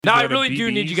Now I really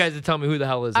do need you guys to tell me who the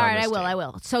hell is All on right, this I will. team. I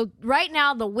will. So right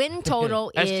now the win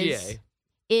total SGA.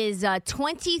 is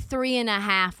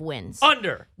 23.5 wins.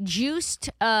 Under. Juiced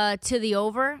to the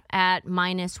over at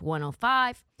minus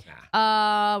 105.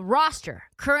 Roster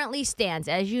currently stands,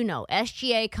 as you know,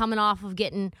 SGA coming off of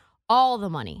getting all the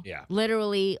money. Yeah.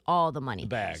 Literally all the money. The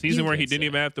bag. Season where he didn't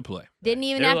even have to play. Didn't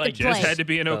even They have were to like, play. Just had to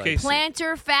be an OKC.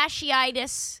 Plantar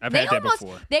fasciitis. I've had that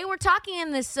before. They were talking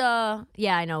in this, yeah,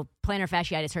 I know, plantar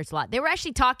fasciitis hurts a lot. They were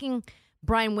actually talking,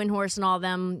 Brian Windhorst and all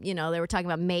them, you know, they were talking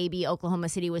about maybe Oklahoma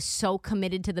City was so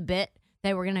committed to the bit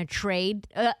they were going to trade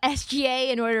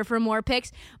SGA in order for more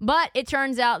picks. But it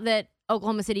turns out that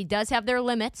Oklahoma City does have their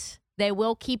limits. They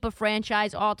will keep a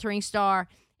franchise-altering star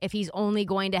if he's only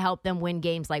going to help them win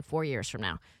games like 4 years from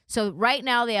now. So right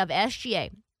now they have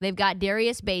SGA. They've got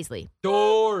Darius Baisley.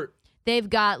 Dort. They've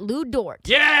got Lou Dort.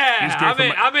 Yeah.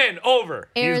 I'm in. Over.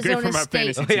 He's great Arizona for my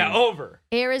State. fantasy team. Yeah, over.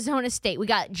 Arizona State. We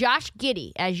got Josh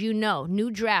Giddey, as you know, new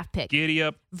draft pick. Giddy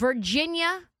up.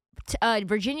 Virginia's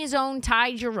own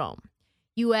Ty Jerome.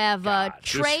 You have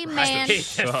Trey this Mann.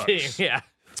 sucks. Yeah.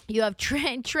 You have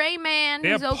Trey Mann,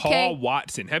 They who's have okay. Paul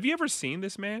Watson. Have you ever seen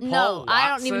this man? No, Paul I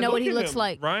don't even Watson? know what Look he at looks him,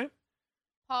 like. Ryan?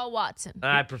 Paul Watson.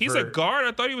 I prefer. He's a guard.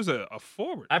 I thought he was a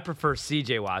forward. I prefer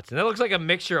C.J. Watson. That looks like a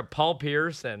mixture of Paul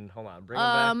Pierce and hold on, bring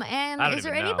him back. And I don't is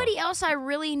there even know. anybody else I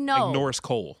really know? Like Norris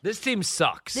Cole. This team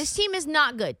sucks. This team is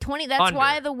not good. 20. That's Under.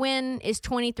 why the win is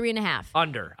 23.5.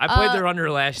 Under. I played their under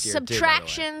last year.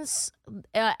 Subtractions,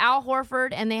 Al Horford,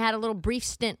 and they had a little brief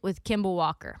stint with Kimball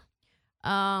Walker. Too,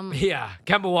 by the way. Yeah,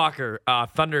 Kemba Walker,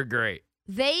 Thunder, great.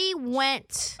 They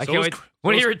went. I So can't is wait. Cr-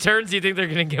 When so he is- returns, do you think they're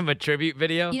going to give him a tribute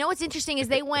video? You know what's interesting is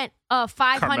they went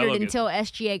 500 Carmelo gets until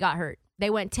SGA got hurt. They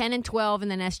went 10-12, and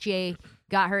then SGA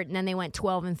got hurt, and then they went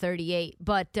 12-38.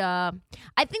 But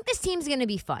I think this team's going to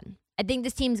be fun. I think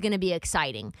this team's going to be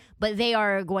exciting, but they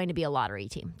are going to be a lottery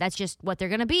team. That's just what they're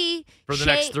going to be. For the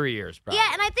next 3 years, probably.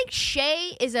 Yeah, and I think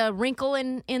Shea is a wrinkle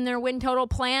in their win total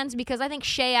plans because I think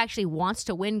Shea actually wants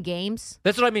to win games.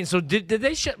 That's what I mean. So did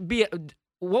they be?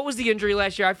 What was the injury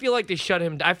last year? I feel like they shut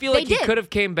him. I feel like he did. could have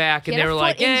came back, and He had they a were foot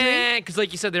like, injury. yeah, because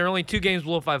like you said, they were only 2 games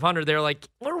below 500. They were like,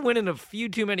 we're winning a few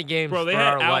too many games. Bro, they for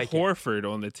had our Al liking. Horford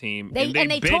on the team, They- and they and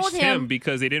they told benched him-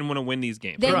 because they didn't want to win these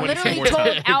games. They wanted literally more told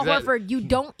time. Al Exactly. Horford, you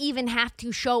don't even have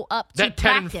to show up to That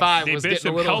 10 and practice. 5 They was benched getting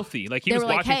a him little. healthy. Like he They was were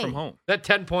like, watching hey, from home. That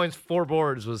 10 points, 4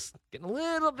 boards was getting a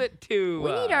little bit too.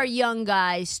 We need our young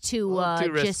guys to little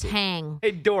too just risky. hang.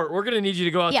 Hey Dort, we're gonna need you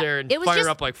to go out Yeah, there and it was fire just-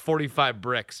 up like 45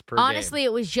 bricks per Honestly, game.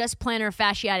 it was just plantar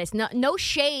fasciitis. No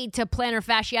shade to plantar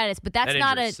fasciitis, but that's That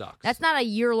not injury sucks. a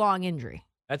year-long injury.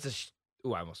 That's a.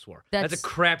 Ooh, I almost swore. That's- That's a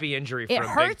crappy injury for it a big,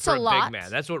 hurts for a lot. big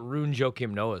man. That's what ruined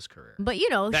Joakim Noah's career. But you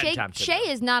know, That Shea, time to Shea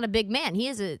know. is not a big man. He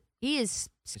is He's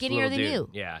a skinnier little than dude. you.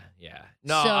 Yeah, yeah.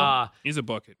 No, So- He's a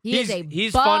bucket. He is a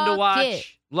he's fun to bucket.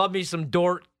 watch. Love me some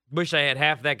Dort. Wish I had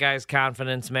half that guy's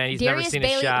confidence, man. He's never Darius seen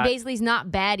a shot. Baisley's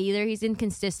not bad either. He's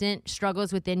inconsistent,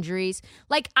 struggles with injuries.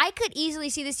 Like, I could easily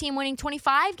see this team winning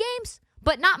 25 games,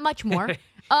 but not much more.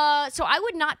 So I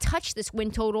would not touch this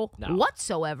win total No.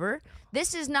 whatsoever.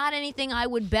 This is not anything I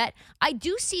would bet. I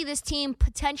do see this team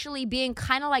potentially being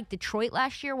kind of like Detroit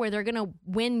last year, where they're going to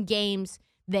win games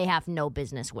they have no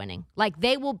business winning. Like,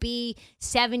 they will be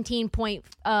 17-point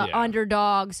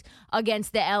underdogs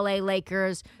against the LA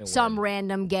Lakers some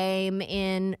random game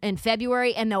in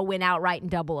February, and they'll win outright in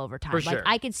double overtime. For Like, sure.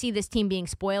 I could see this team being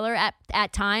spoiler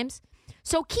at times.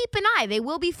 So keep an eye. They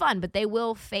will be fun, but they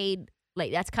will fade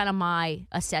late. That's kind of my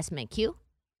assessment. Q?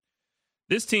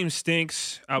 This team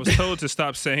stinks. I was told to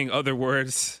stop saying other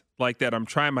words like that. I'm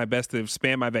trying my best to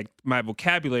expand my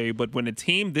vocabulary, but when a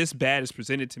team this bad is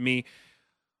presented to me,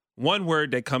 one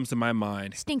word that comes to my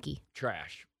mind, Stinky.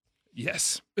 Trash.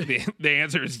 yes. The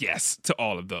answer is yes to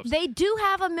all of those. They do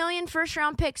have 1 million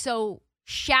first-round picks, so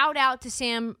shout out to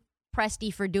Sam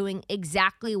Presti for doing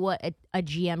exactly what a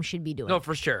GM should be doing. No,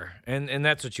 for sure. And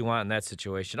that's what you want in that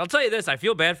situation. I'll tell you this. I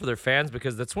feel bad for their fans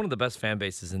because that's one of the best fan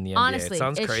bases in the NBA. Honestly, it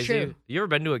sounds it's crazy. true. You ever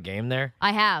been to a game there?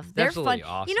 I have. They're absolutely fun.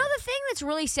 awesome. You know, the thing that's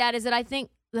really sad is that I think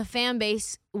the fan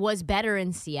base was better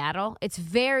in Seattle. It's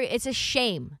a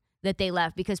shame that they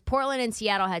left because Portland and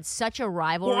Seattle had such a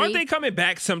rivalry. Well, aren't they coming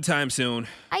back sometime soon?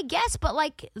 I guess, but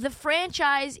like the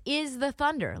franchise is the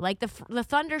Thunder. Like the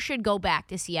Thunder should go back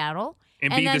to Seattle And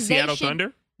be then the they Seattle should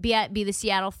Thunder? Be the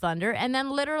Seattle Thunder, and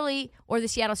then literally, or the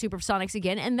Seattle Supersonics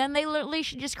again, and then they literally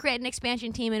should just create an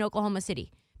expansion team in Oklahoma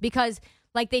City because,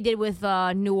 like they did with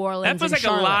New Orleans. That feels and like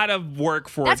Charlotte. a lot of work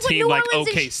for That's a what team New like Orleans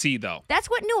and OKC, though. That's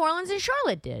what New Orleans and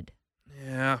Charlotte did.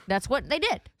 Yeah. That's what they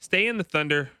did. Stay in the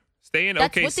Thunder. Stay in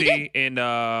That's what they OKC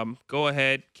and go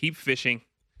ahead. Keep fishing.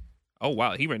 Oh,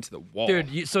 wow. He ran to the wall.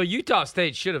 Dude, so Utah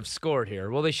State should have scored here.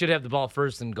 Well, they should have the ball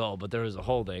first and goal, but there was a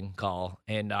holding call,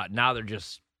 and now they're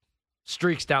just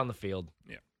streaks down the field.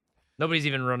 Yeah. Nobody's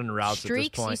even running routes Streaks?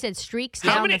 at this point. You said streaks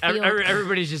down the field.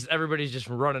 Everybody's just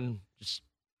running, just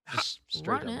straight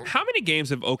Running? up. How many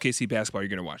games of OKC basketball are you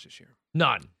going to watch this year?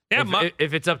 None. They have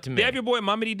If it's up to me. They have your boy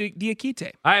Mamadi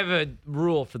Diakite. I have a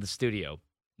rule for the studio: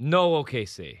 no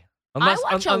OKC unless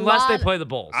watch a unless they lot- play the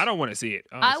Bulls. I don't want to see it.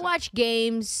 I honestly. watch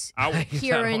games I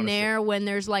here don't and wanna see there when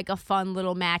there's like a fun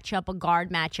little matchup, a guard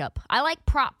matchup. I like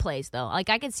prop plays though. Like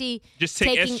I can see Just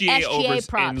take taking SGA overs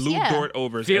props. and Lou Yeah. Dort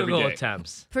overs Field every goal day.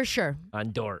 attempts for sure.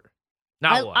 on Dort.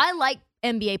 Now what? I like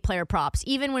NBA player props,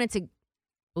 even when it's a.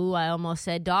 Ooh, I almost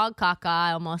said dog caca.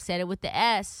 I almost said it with the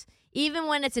S. Even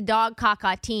when it's a dog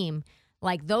caca team,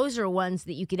 like those are ones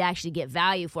that you could actually get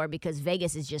value for because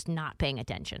Vegas is just not paying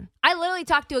attention. I literally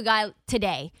talked to a guy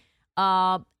today.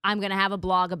 I'm gonna have a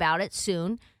blog about it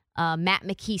soon. Matt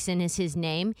McKeeson is his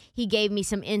name. He gave me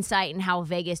some insight in how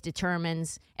Vegas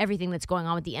determines everything that's going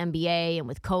on with the NBA and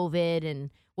with COVID, and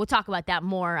we'll talk about that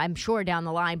more, I'm sure, down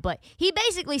the line. But he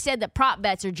basically said that prop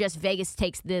bets are just Vegas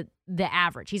takes the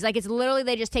average. He's like, it's literally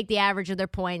they just take the average of their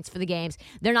points for the games.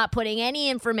 They're not putting any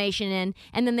information in,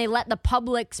 and then they let the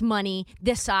public's money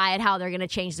decide how they're going to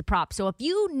change the prop. So if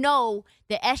you know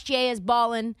that SGA is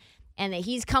balling and that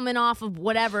he's coming off of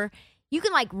whatever, you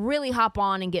can like really hop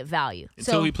on and get value.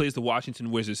 Until he plays the Washington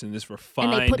Wizards in this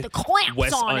refined and they put the clamps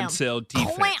Wes on him. Unseld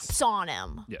defense. Clamps on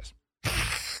him. Yes.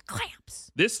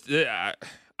 Clamps. This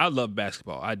I love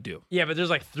basketball. I do. Yeah, but there's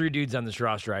like 3 dudes on this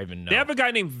roster I even know. They have a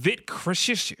guy named Vit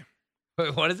Krejci.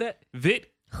 Wait, what is it?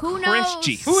 Vit Who knows?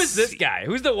 Krejci. Who is this guy?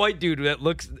 Who's the white dude that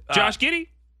looks Josh Giddey?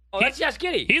 Oh, that's Josh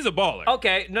Giddey. He's a baller.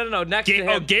 Okay, no. Next to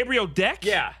him. Gabriel Deck?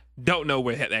 Yeah. Don't know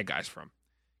where that guy's from.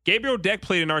 Gabriel Deck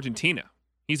played in Argentina.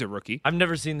 He's a rookie. I've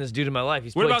never seen this dude in my life.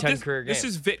 He's What played about 10 this? career games. This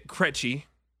is Vit Krejci.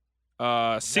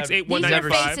 6'8", These are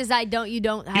 195. faces I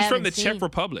haven't He's from the seen. Czech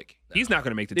Republic. He's not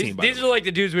going to make the team. By These the are way. like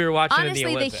the dudes we were watching in Honestly, the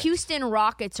the Olympics. Houston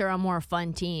Rockets are a more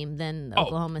fun team than the Oh,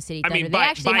 Oklahoma City I Thunder. mean, They by-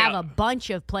 actually by have a- a bunch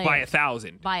of players. by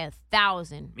 1,000. By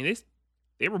 1,000. I mean,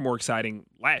 they were more exciting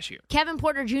last year. Kevin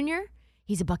Porter Jr.,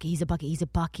 he's a bucket, he's a bucket, he's a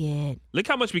bucket. Look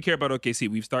how much we care about OKC.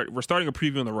 We're starting a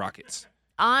preview on the Rockets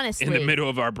Honestly. in the middle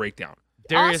of our breakdown.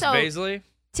 Darius Also- Baisley.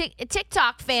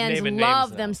 TikTok fans naming names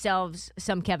love now. themselves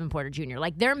some Kevin Porter Jr.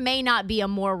 Like, there may not be a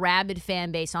more rabid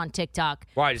fan base on TikTok.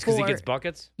 Why? Just because he for- gets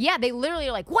buckets? Yeah, they literally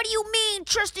are like, what do you mean,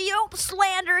 Tristan? You don't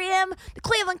slander him. The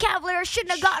Cleveland Cavaliers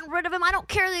shouldn't have gotten rid of him. I don't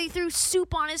care that he threw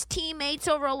soup on his teammates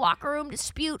over a locker room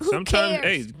dispute. Who Sometimes,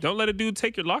 cares? hey, don't let a dude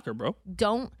take your locker, bro.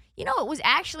 Don't. You know, it was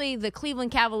actually the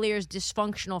Cleveland Cavaliers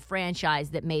dysfunctional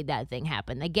franchise that made that thing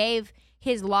happen. They gave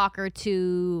his locker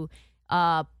to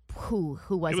who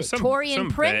was It it? was some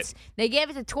Torian Prince. vet. They gave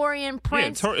it to Torian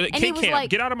Prince, Yeah, and he was Camp, like,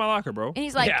 get out of my locker, bro. and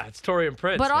he's like, yeah, it's Torian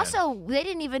Prince. but man. also they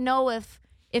didn't even know if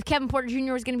Kevin Porter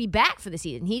Jr. was going to be back for the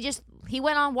season. He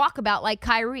went on walkabout like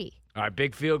Kyrie. All right,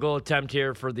 big field goal attempt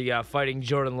here for the Fighting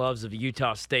Jordan Loves of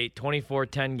Utah State.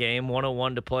 24-10 game,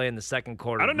 101 to play in the second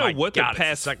quarter. I don't know My what God, the it's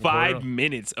past second 5 quarter.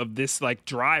 minutes of this like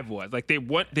drive was. Like they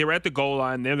were at the goal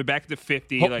line, they're back at the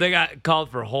 50. Ho- Like, they got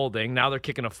called for holding. Now they're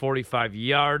kicking a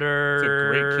 45-yarder. it's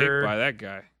a great kick by that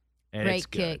guy. And Great it's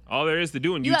good. kick. All there is to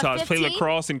do in You have Utah is play 15?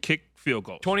 lacrosse and kick field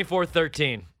goals.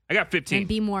 24-13. I got 15 And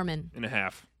be Mormon. and a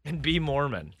half. And be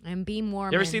Mormon. And be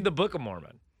Mormon. You ever see the Book of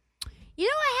Mormon? You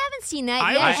know, I haven't seen that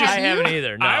I yet. was just- I Have you? haven't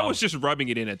either. No. I was just rubbing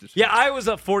it in at this. Yeah, point. I was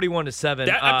up 41-7.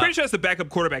 I'm pretty sure that's the backup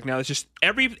quarterback now. It's just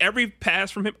every pass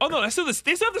from him. Oh no, they still have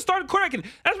the starting quarterback. And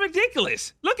that's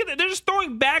ridiculous. Look at that. They're just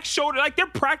throwing back shoulder like they're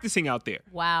practicing out there.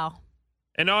 Wow.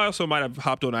 And I also might have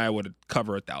hopped on Iowa to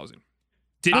cover 1,000.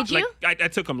 Did you? I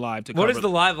took them live to What cover. is the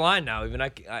live line now? Even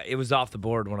it was off the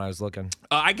board when I was looking.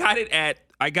 I got it at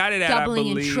Doubling I and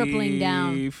believe tripling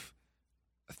down.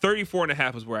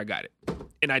 34.5 is where I got it.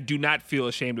 And I do not feel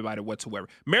ashamed about it whatsoever.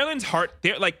 Maryland's heart,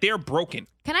 they're broken.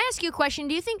 Can I ask you a question?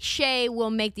 Do you think Shea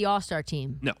will make the All-Star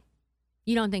team? No.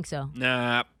 You don't think so?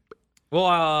 Nah. Well,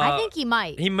 I think he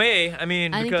might. he may. I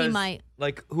mean, I think because he might.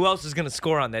 like who else is going to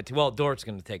score on that team? Well, Dort's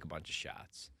going to take a bunch of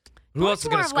shots. Who else He's is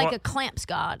more going to of score? like a clamps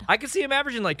god. I could see him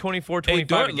averaging like 24, Hey,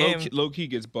 25 a Dort game. low-key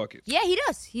gets buckets. Yeah, he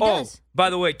does. He Oh, does. by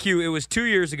the way, Q, it was 2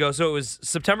 years ago, so it was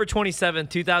September 27,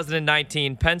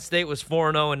 2019. Penn State was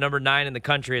 4-0 and number 9 in the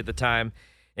country at the time,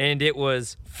 and it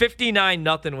was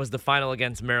 59-0 was the final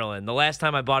against Maryland. The last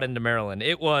time I bought into Maryland,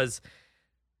 it was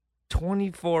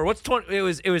 24. What's 20? It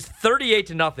was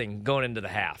 38-0 going into the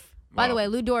half. By the Wow. way,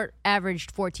 Lou Dort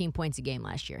averaged 14 points a game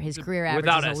last year. His career average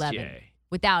Without is 11. SGA.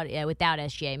 Without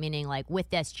SGA, meaning like with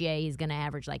SGA, he's going to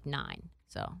average like 9.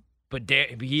 So But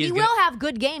He will have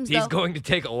good games, though. He's going to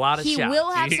take a lot of He shots. will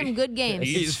have some good games.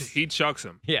 He chucks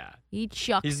him. Yeah. He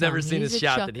chucks He's never them. seen He's a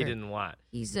shot that he chucker. didn't want.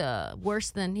 He's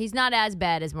he's not as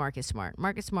bad as Marcus Smart.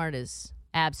 Marcus Smart is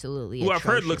absolutely Who I've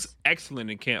heard atrocious. looks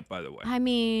excellent in camp, by the way. I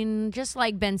mean, just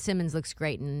like Ben Simmons looks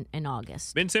great in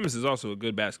August. Ben Simmons is also a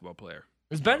good basketball player.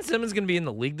 Is Ben Simmons going to be in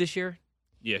the league this year?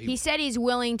 Yeah, He said he's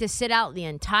willing to sit out the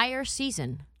entire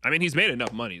season. I mean, he's made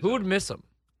enough money. Who would miss him?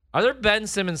 Are there Ben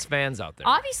Simmons fans out there?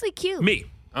 Obviously, Q. Me.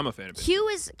 I'm a fan of Ben. Q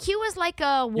is like a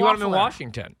waffler. You want him in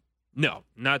Washington? No,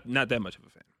 not that much of a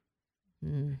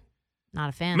fan. Not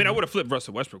a fan. I mean, I would have flipped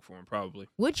Russell Westbrook for him, probably.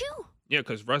 Would you? Yeah,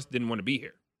 because Russ didn't want to be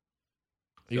here.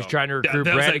 He was So, trying to recruit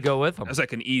that was Brad to go with him. That was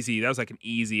like an easy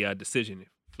decision to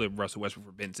flip Russell Westbrook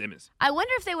for Ben Simmons. I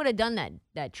wonder if they would have done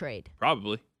that trade.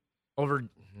 Probably. Over.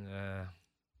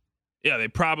 Yeah, they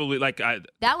probably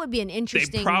That would be an they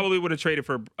interesting. probably would have traded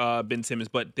for Ben Simmons,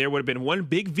 but there would have been one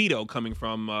big veto coming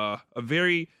from a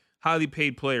very highly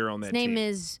paid player on that His name team.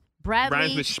 is Bradley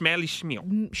Rhymes with Schmally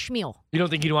Schmiel. Schmiel. You don't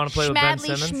think you'd want to play with Ben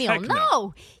Schmadley Simmons? Schmiel. Heck no.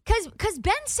 No, because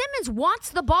Ben Simmons wants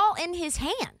the ball in his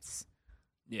hands,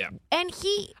 Yeah. and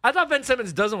he I thought Ben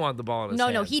Simmons doesn't want the ball in his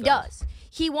hands. no, he though. does.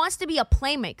 He wants to be a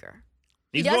playmaker.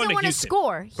 He's he going doesn't to want to Houston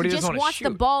score. But he He doesn't just wanna wants the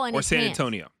shoot. ball in or his San hands.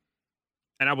 Antonio.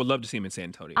 And I would love to see him in San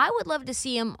Antonio. I would love to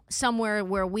see him somewhere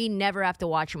where we never have to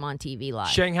watch him on TV live.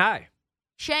 Shanghai.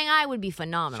 Shanghai would be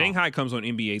phenomenal. Shanghai comes on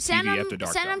NBA TV Send him, after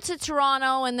dark. send though. him to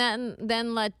Toronto, and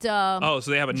then let. Oh,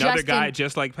 so they have another Justin- guy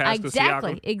just like Pascal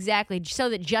Siakam? Exactly, so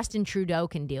that Justin Trudeau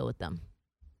can deal with them.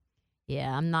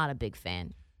 Yeah, I'm not a big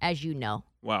fan, as you know.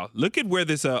 Wow. Look at where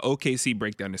this OKC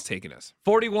breakdown is taking us.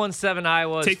 41-7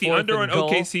 Iowa. is Take the fourth under on and goal.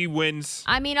 OKC wins.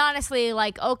 I mean, honestly,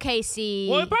 like OKC.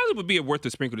 Well, it probably would be worth the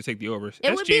sprinkle to take the over.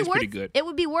 it would be SGA is worth. pretty good. It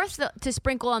would be worth to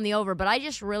sprinkle on the over, but I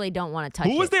just really don't want to touch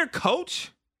it. Who was their coach?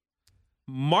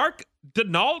 Mark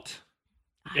Denault?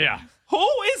 Yeah. Who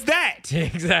is that?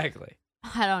 Exactly.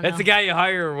 I don't know. That's the guy you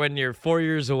hire when you're 4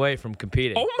 years away from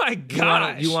competing. Oh my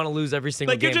gosh. You want to lose every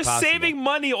single Like game you're just possible. saving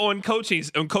money on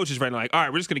coaches right now. Like, all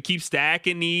right, we're just gonna keep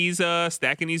stacking these players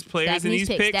Stacking and these these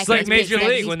picks, picks. It's like These Major picks,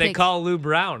 League these when they picks. call Lou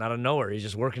Brown out of nowhere. He's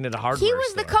just working at a hardware He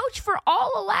was the store. coach for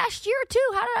all of last year too.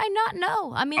 How did I not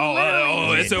know? I mean,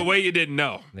 literally. It's a way you didn't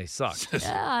know. They suck.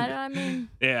 Yeah, I mean,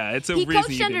 Yeah, it's a he reason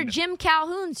coached you under didn't Jim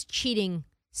Calhoun's cheating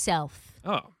self.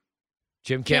 know. Oh.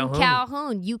 Jim Jim Calhoun.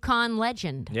 Calhoun, UConn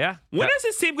legend. Yeah. When is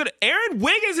this team gonna Aaron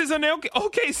Wiggins is on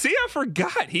OKC? I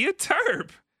forgot. He a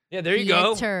Terp. Yeah, there you He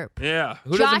go. a Terp. Yeah.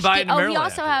 Who doesn't Josh buy Ga- into Maryland? he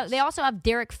also after have. this? They also have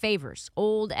Derek Favors,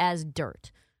 old as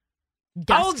dirt.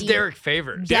 How old's Dusty. Derek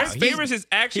Favors? Derek now? Favors is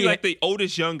actually he- like the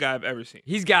oldest young guy I've ever seen.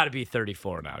 He's got to be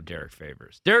 34 now, Derek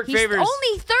Favors. Derek He's Favors.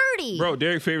 only 30. Bro,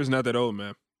 Derek Favors not that old,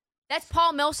 man. That's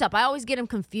Paul Millsap. I always get him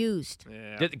confused.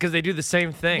 Yeah. Because they do the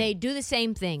same thing. They do the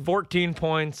same thing. 14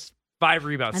 points, 5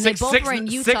 rebounds. And they both were in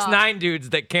Utah. 6'9"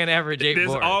 dudes that can't average 8 There's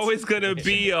boards. always gonna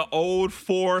be an old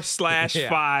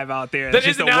 4/5 out there. That That's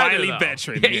just a isn't either, wily though.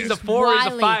 veteran. Yeah, he's yes. a 4, he's a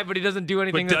Wily. 5, but he doesn't do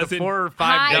anything that the doesn't- 4 or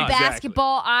 5 High does.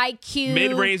 basketball IQ.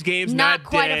 Mid-range games, not not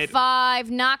quite dead. a 5,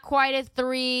 not quite a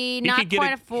 3, He not could get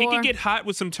quite a 4. He could get hot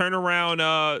with some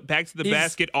turnaround, back to the He's-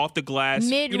 basket, off the glass.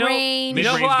 mid-range. You know,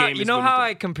 Mid-range game you is know what how he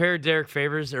I compare Derek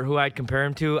Favors, or who I'd compare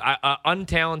him to?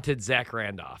 Untalented Zach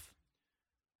Randolph.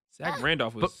 Zach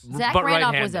Randolph was. Zach but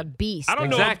Randolph right-handed. was a beast. I don't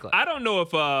Exactly. know. I don't know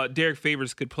if Derek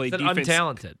Favors could play Said defense.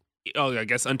 untalented. Oh, I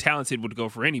guess untalented would go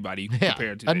for anybody you Yeah,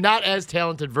 compared to. a that. not as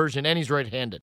talented version, and he's right-handed.